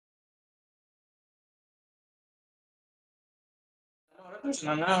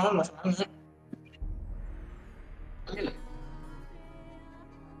Senang masalahnya.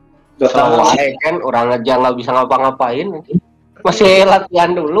 Dota kan orang aja nggak bisa ngapa-ngapain. Masih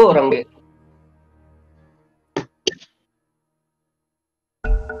latihan dulu orang deh.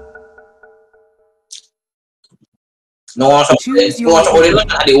 Ngosok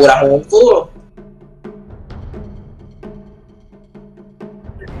lah di urang ngumpul.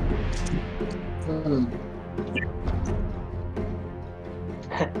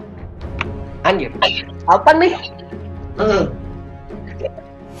 Anjir, apa nih?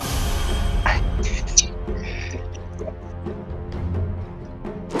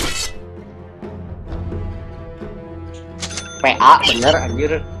 PA bener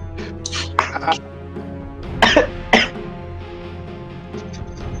anjir.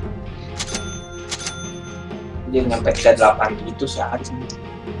 Dia nyampe 38 gitu sehari.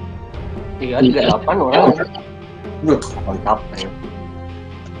 Iya 38 orang. Mantap.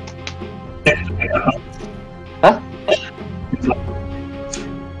 Hah?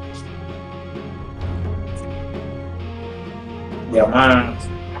 Ya mah.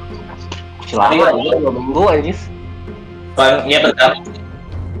 Selamat 2 minggu anjir. Kan ya tergantung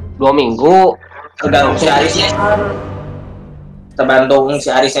 2 minggu. Tergantung si Arisnya. Tergantung si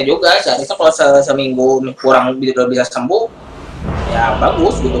Arisnya juga. Si Arisnya kalau seminggu kurang bisa sembuh, ya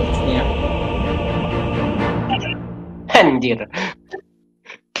bagus gitu maksudnya. Anjir.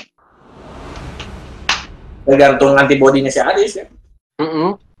 Tergantung antibodinya si Aris ya.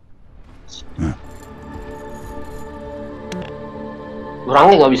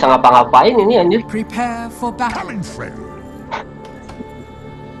 Orangnya nggak bisa ngapa-ngapain ini anjir. Prepare for battle.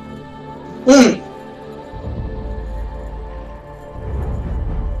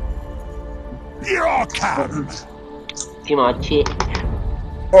 Here come. Kimochi.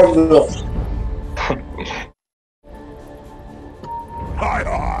 Oh, Hi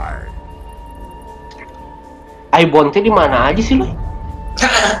hi. Aibon teh di mana aja sih lo?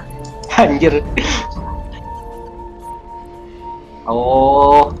 Anjir.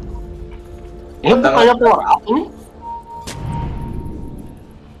 Oh. Ini bukannya power up ini?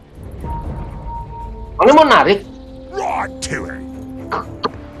 Ini mau narik? Right to it.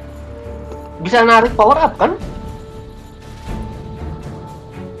 Bisa narik power up kan?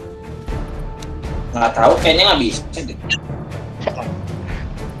 Nggak tahu, kayaknya nggak bisa.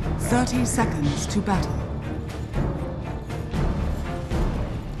 30 seconds to battle.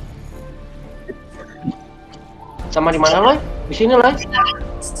 Sama di mana Loy? Di sini Loy.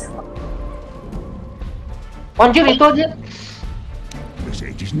 Anjir itu aja.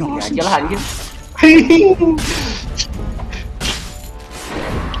 Ya aja lah anjir.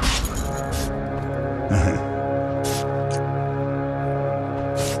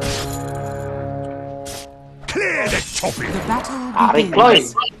 Clear the topic. The battle Tarik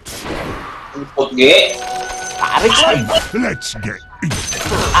begins. Loy. Input G. Tarik Loy. Let's get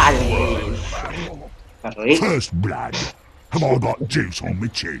Anjir. Tarik. first blood. Have I got juice on my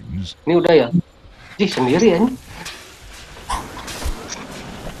chins? Ini udah ya? Ih sendiri anjir.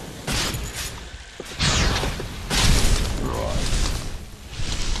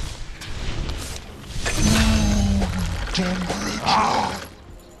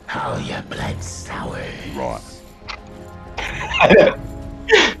 How your blood sour. Right.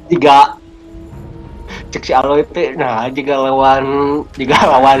 Tiga cek si Aloy teh, nah jika lawan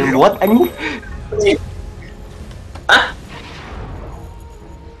bot anjing. Hah?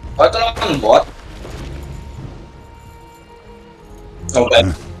 Oh itu lawan bot?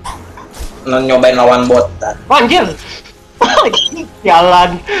 Nyobain lawan bot. Anjir.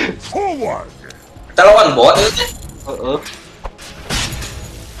 Jalan. Forward. Kita lawan bot itu.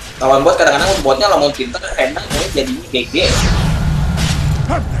 Lawan bot kadang-kadang botnya lamun pinter enak jadi GG.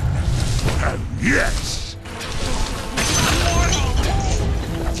 Yes.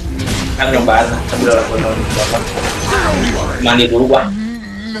 Kan nyobaan sambil lakukan mandi dulu gua.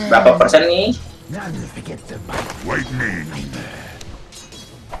 Berapa persen nih? None forget the bite. Wait me.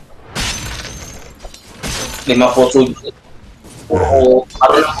 57. Oh,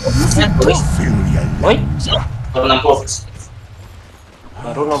 baru 60% tulis. Feel your Oi, Baru 60%.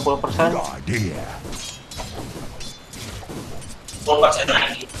 baru 60%. idea. 10%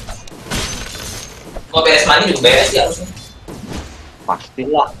 lagi. Gua beres mandi juga beres ya harusnya.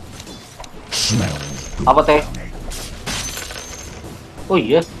 Pastilah. Smell. Apa teh? Oh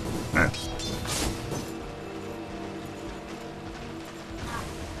iya.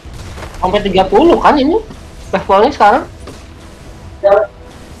 Sampai 30 kan ini levelnya sekarang?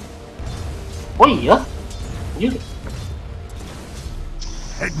 Oh iya. Anjir.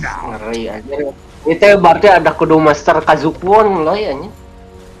 Head now. Ngeri aja. Itu berarti ada kudu master Kazukuon loh ya nya.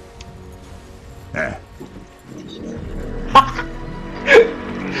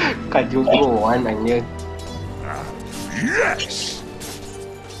 Kazukuon anjir. Yes.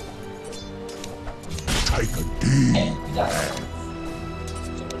 Take a deep breath.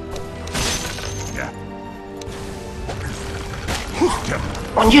 Yeah.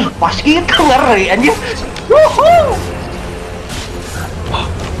 Anjir, pas gitu ngeri anjir. Wuhuu.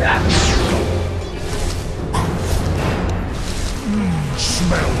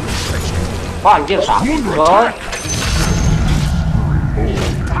 Smell refreshing. Wah, anjir sakit bro.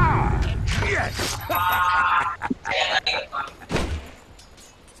 Yes.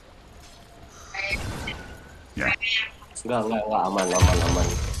 Yeah. Enggak aman.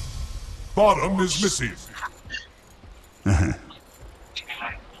 Bottom is missing.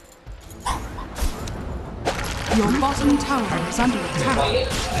 Your bottom tower is under attack.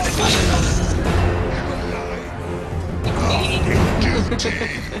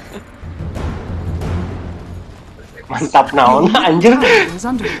 Mantap naon anjir. Tower is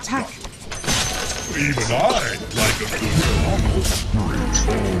under attack. Even I like a good novel.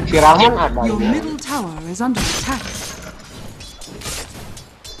 Siraman ada Your ini. middle tower is under attack.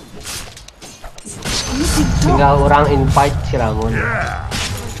 Missing top. Tinggal orang invite Siraman. Yeah.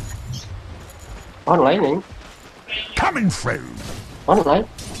 Online nih. Coming through. Online.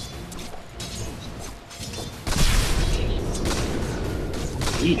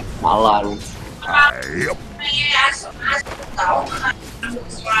 Ih, malan. Yep.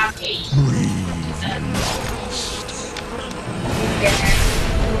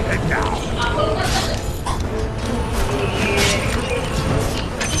 And now.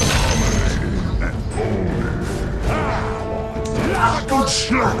 Good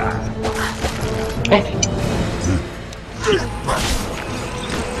slaughter. See my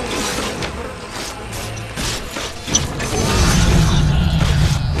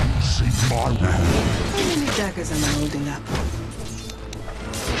Enemy daggers are loading up.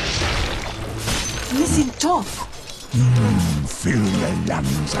 Missing top. fill your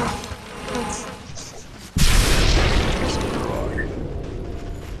lungs up.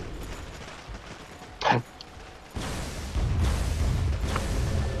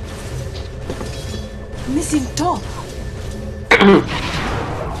 Missing top.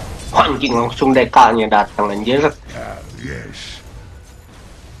 Anjing langsung dekanya datang anjir. Yes.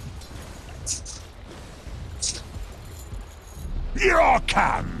 Here I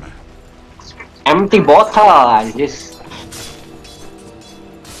come. Empty bottle anjir.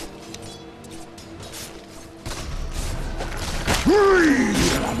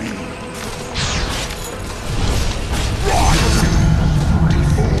 Breathe on me.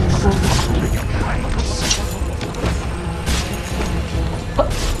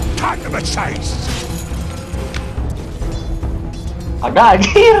 Time to the chase. Ada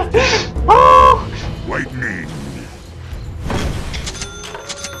anjir. Oh. Waiting in.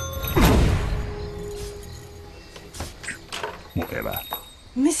 Whatever.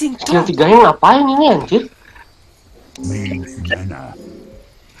 Missing Skill top. 3-nya ngapain ini anjir? Need mana.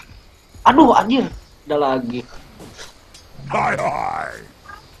 Aduh anjir. Ada lagi. Hi hi.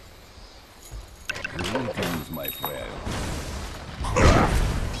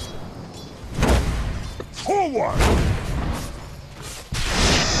 Forward.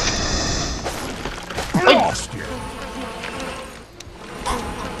 Lost you.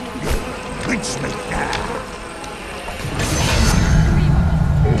 Pinch me now.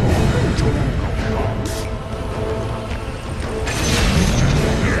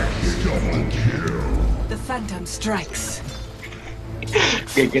 The phantom strikes.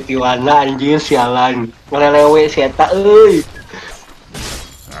 Geget Iwana anjir sialan. Ngelelewe si eta euy.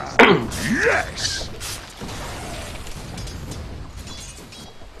 Yes.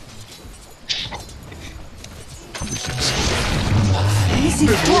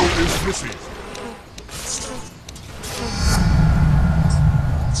 Missing top. Is missing.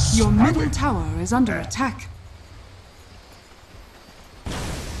 Your middle tower is under attack.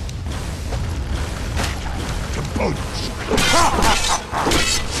 To boats.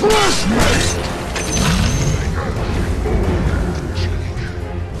 Flush me.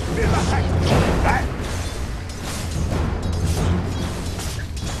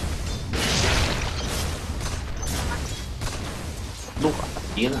 Duh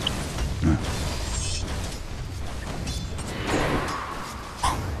anjir.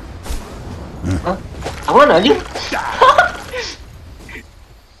 Hah? Aman aja.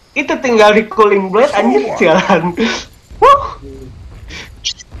 Itu tinggal di cooling blade anjir jalan.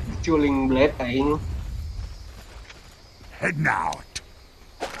 Cooling blade aing. Heading out.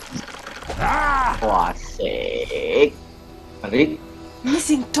 Wah, asik. Ngeri,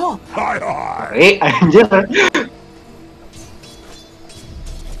 Missing top. Hi, hi. ngeri, anjir.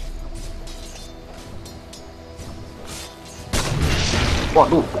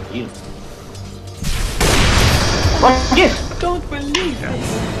 Waduh, anjir. Anjir. Don't believe this.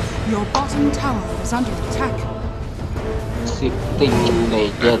 Your bottom tower is under attack. Shifting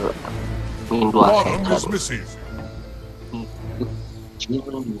laser. Min 2 Bottom is second. missing. Anjir,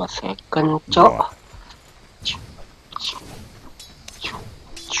 2 second, cok.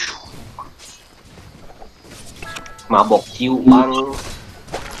 Mabok ciuman.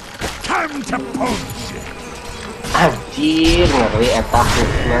 Time to punch. Anjir, ngeri eta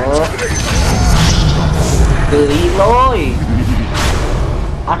hookna. Geli loy.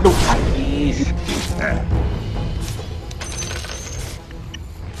 Aduh, anjir.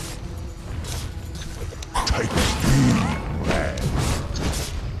 Take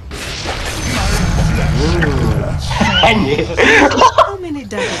Anjir. How many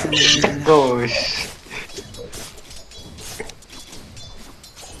daggers are there? Gosh.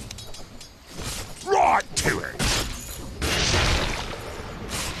 right to it.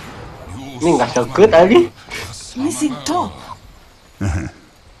 Ini nggak seket aja. Missing top.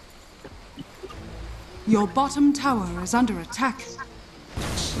 Your bottom tower is under attack.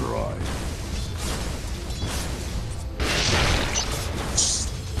 That's right.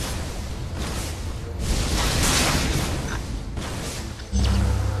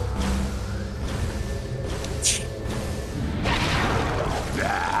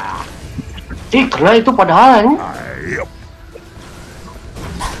 Kena itu padahal ini. Yep.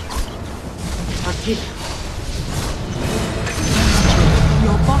 Anjir.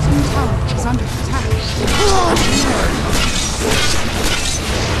 Your bottom tower is under attack.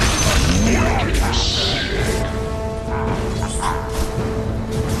 Your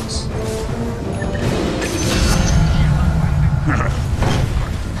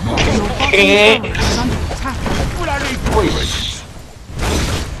bottom tower is under attack. Wih.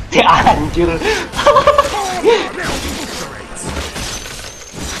 Si anjir.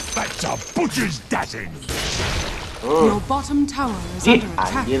 That's a butcher's dozen. Your bottom tower is Si under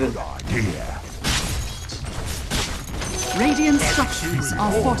attack. anjir. Idea. Radiant structures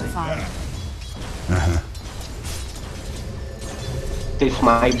are fortified. This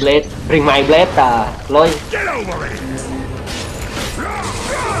my blade. Bring my blade Loy. Get over it.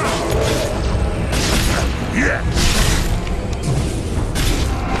 Yes.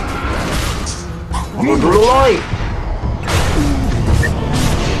 Kamu dulu Loy.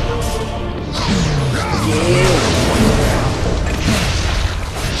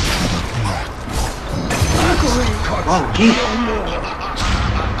 Anjir.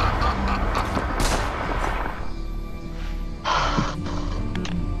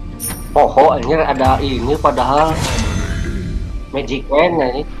 Oh, anjir ada ini padahal Magic Man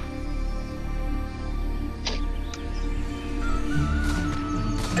nih.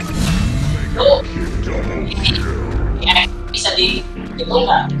 Ya, bisa di itu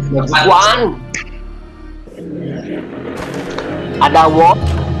nggak? Magic One. Ada wall.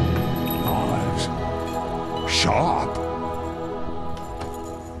 Nice. Sharp.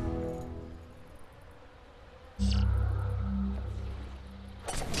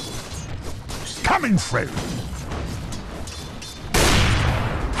 Coming through.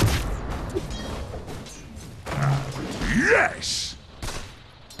 Yes.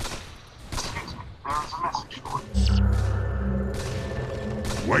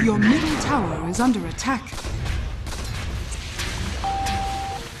 Wait. Your middle tower is under attack.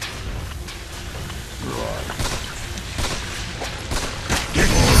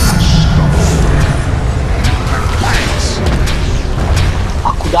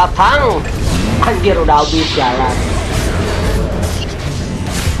 Aku datang. Anjir udah habis jalan.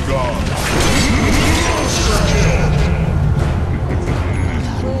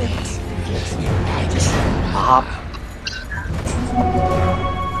 Tahap.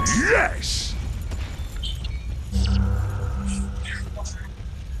 Yes.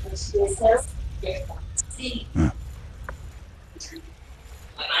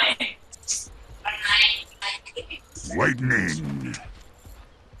 Lightning.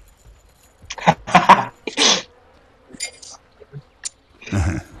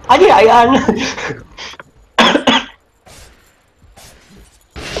 Aja ayan.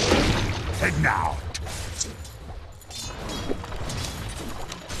 Head now.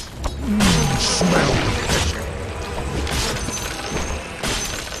 Smell.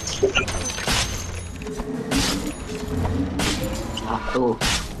 Satu.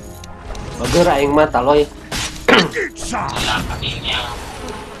 Bager aing mah taloy. Get some. Kakinya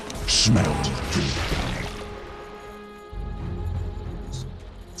Smell.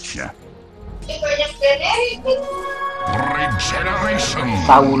 Yeah.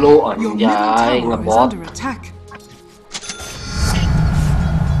 Saulo Your middle anjay tower is ngebot. under attack.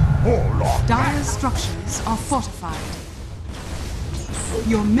 Dire's structures are fortified.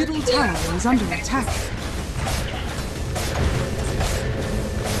 Your middle tower is under attack.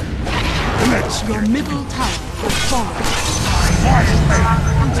 Your middle tower has fallen.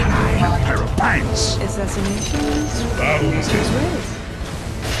 Pair of pants.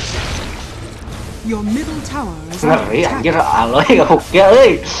 Your middle tower is under Ngeri attack. anjir Aloy hooknya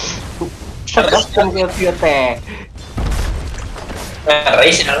euy. Sedap pengkill teh.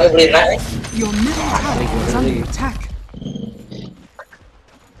 Race na beli na. Your middle tower is under attack.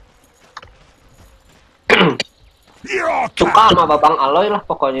 You're Suka sama Babang Aloy lah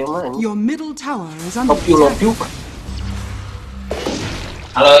pokoknya mah. Your middle tower is under Love you. attack.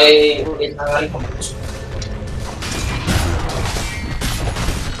 Aloy Hendra bagus.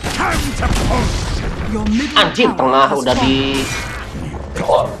 time to post. Your middle Anjir tower tengah has udah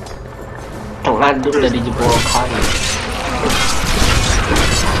fallen. tengah udah dijebolkan.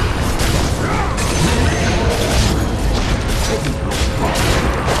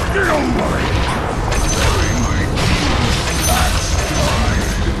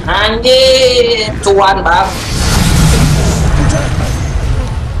 Anjir, cuan bang.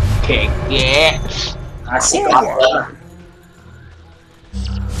 Keke. Asik banget.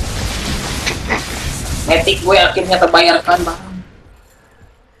 Etik gue akhirnya terbayarkan bang.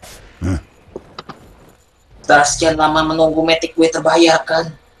 Setelah sekian lama menunggu metik gue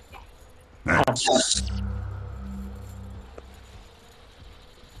terbayarkan.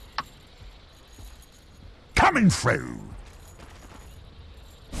 Coming through.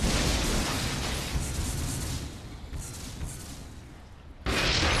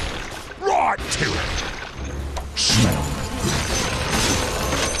 Right to it. Smell.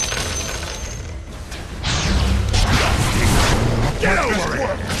 Get over it.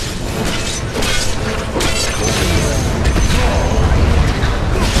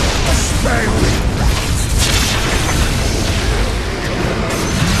 Stay with me.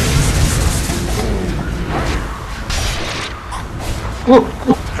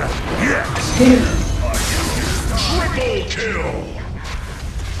 Triple kill.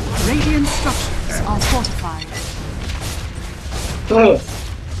 Radiant structures are fortified.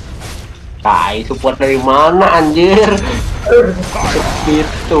 Tai support dari mana anjir?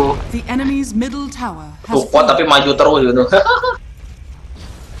 Gitu. The enemy's middle tower has Support tapi fallen. maju terus gitu.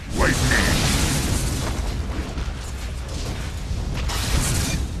 Wait me.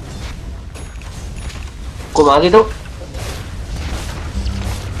 Kumaha gitu?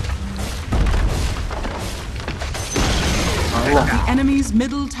 Mana? The enemy's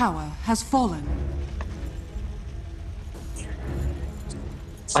middle tower has fallen.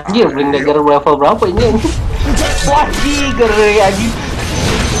 Anjir, bring dagger level berapa ini? Wajib gere anjing.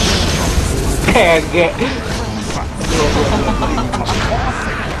 Kege.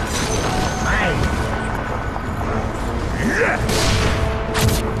 Yeah.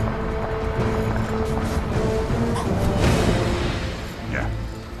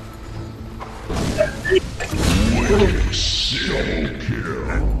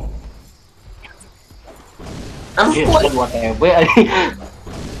 Anjir, Ampun. buat TB anjing.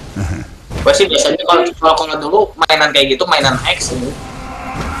 Gue sih biasanya kalau dulu mainan kayak gitu mainan X ini.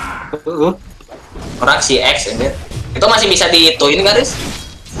 Orang si X ini. Itu masih bisa dituin garis.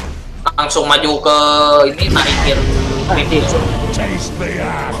 Langsung maju ke ini naikin creep musuh. Taste the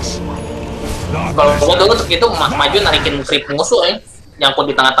axe. Kalau gua dulu tuh gitu maju narikin creep musuh ya. Nyangkut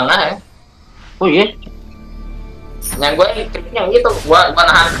di tengah-tengah ya. Oh iya. Yang gue creepnya gitu, gua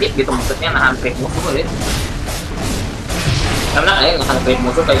nahan creep gitu maksudnya nahan creep musuh ya. Karena nahan creep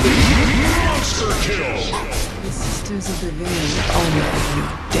musuh kayak gitu. Monster kill. Sisters of the Veil honor your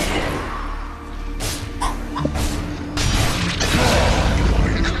dead.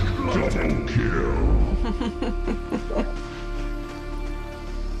 Double kill.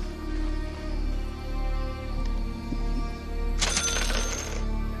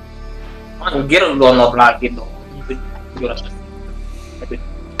 Anjir download lagi tuh.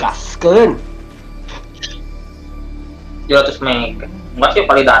 Gaskeun. 200 mega. Enggak sih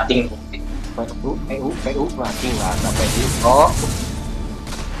paling dating tuh. PU mati nggak ada PU. Oh.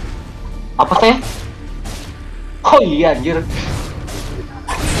 Apa teh? Oh iya anjir.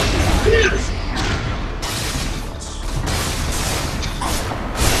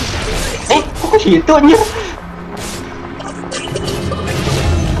 Kok gitu anjir?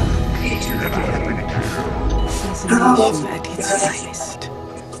 Assassination at its finest.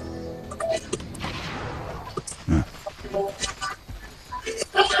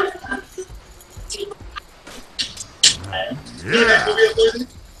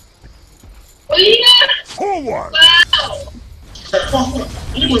 Forward!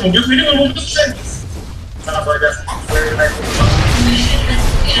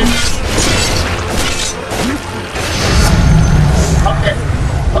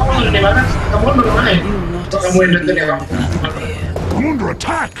 I'm under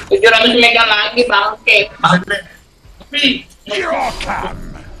attack! 700 mega lagi bangke. Here I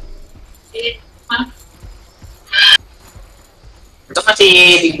come! Itu masih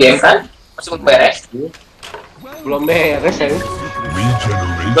di game kan? Masih belum beres. Belum beres ya.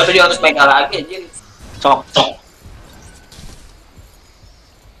 Gua 700 mega lagi anjir. Sok.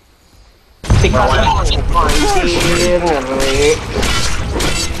 Tik anjir, ngeri.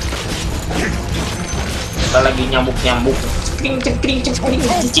 Kita lagi nyambuk. Cekring,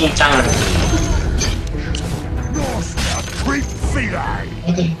 cincang. Treat feline!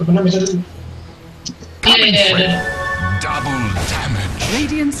 Double damage!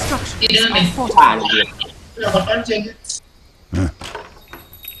 Radiant structures are fortified. Anjir.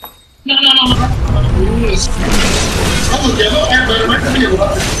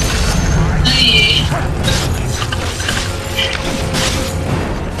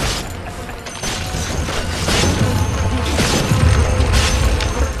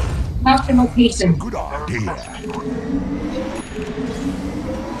 Good idea.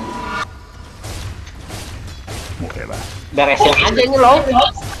 Whatever. Beresin aja ini loh.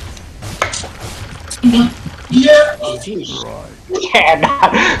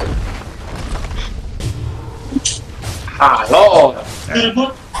 Edan. Halo.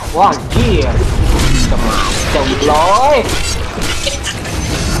 Wah, anjir. Semacam loh.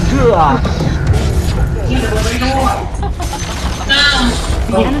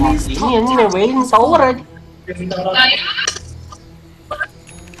 The enemy's Ini top yang tower ngewein has tower fallen. aja.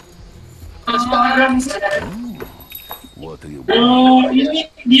 What do you Oh, ini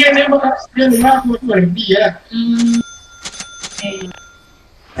dia nembak dia.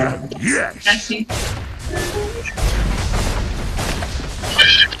 Yes!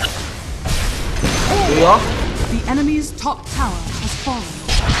 Iya. The enemy's top tower has fallen.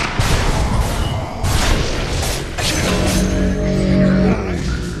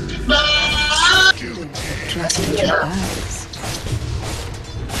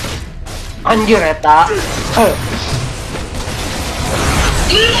 Anjir eta.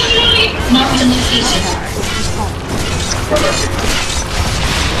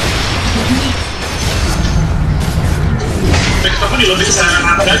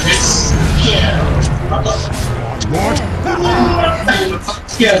 What?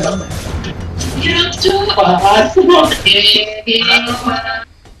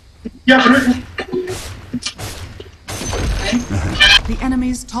 The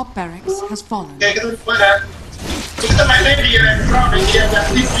enemy's top barracks has fallen. Kita mainnya di retro, dia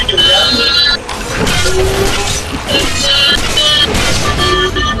aktif juga.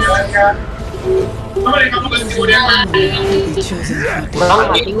 Kamu ganti udah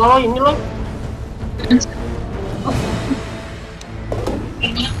Belang mati nggak lo ini lo?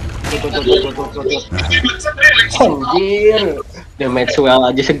 Anjir, damage well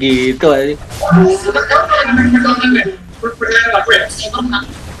aja segitu aja.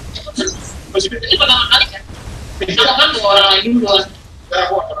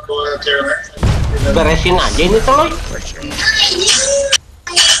 Beresin aja ini tuh lo.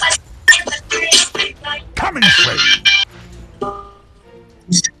 Coming straight!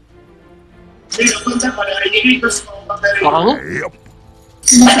 Orangnya Yep.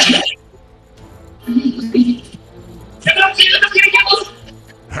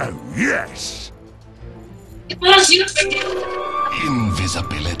 Oh, yes!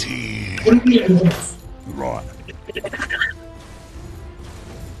 Invisibility. Right.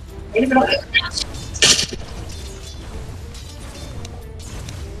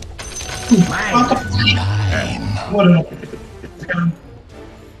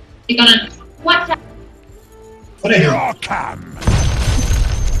 Here I come!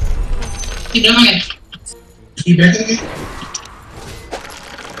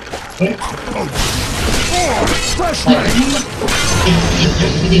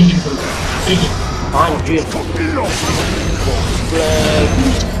 anjir.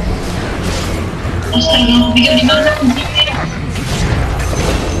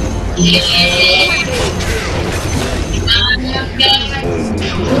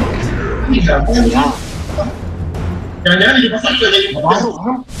 Jangan-jangan di pasar juga jadi Baru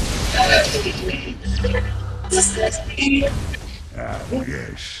kan? Oh,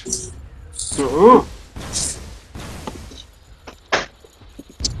 yes.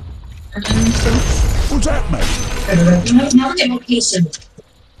 What's that, mate? Marked a location.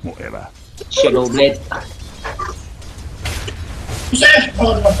 Whatever. Shadow Blade.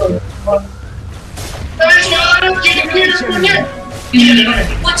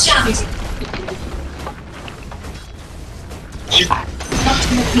 Watch out! Marked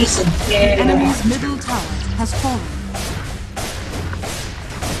a location. The enemy's middle tower has fallen.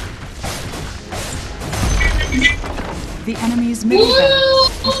 The enemy's middle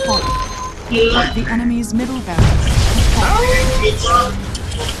barracks has fallen. The enemy's middle barracks has fallen.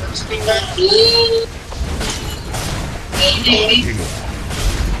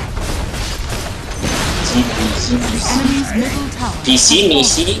 The enemy's middle tower. Visi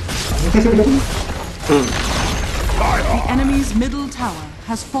misi. The enemy's middle tower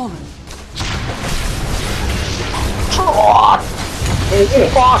has fallen.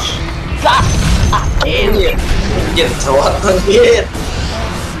 Bos. Gas. Ini anjir cowok anjir.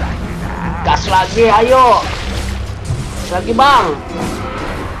 Gas lagi, ayo. Lagi bang.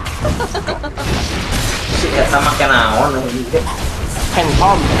 Si eta make naon anjir.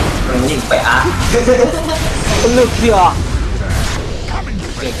 Phantom. Anjing PA. Penuh dia.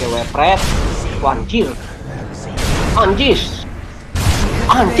 GGW Pret. Anjir. Anjis.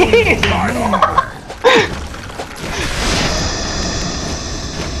 Anjis.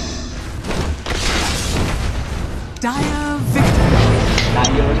 Dire victory.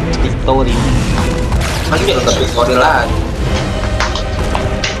 Daniel Victory. Anjir udah victory lagi.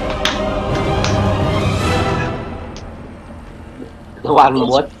 Lawan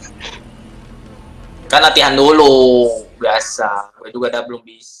bot. Kan latihan dulu biasa. Gue juga udah belum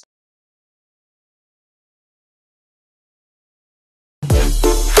bisa.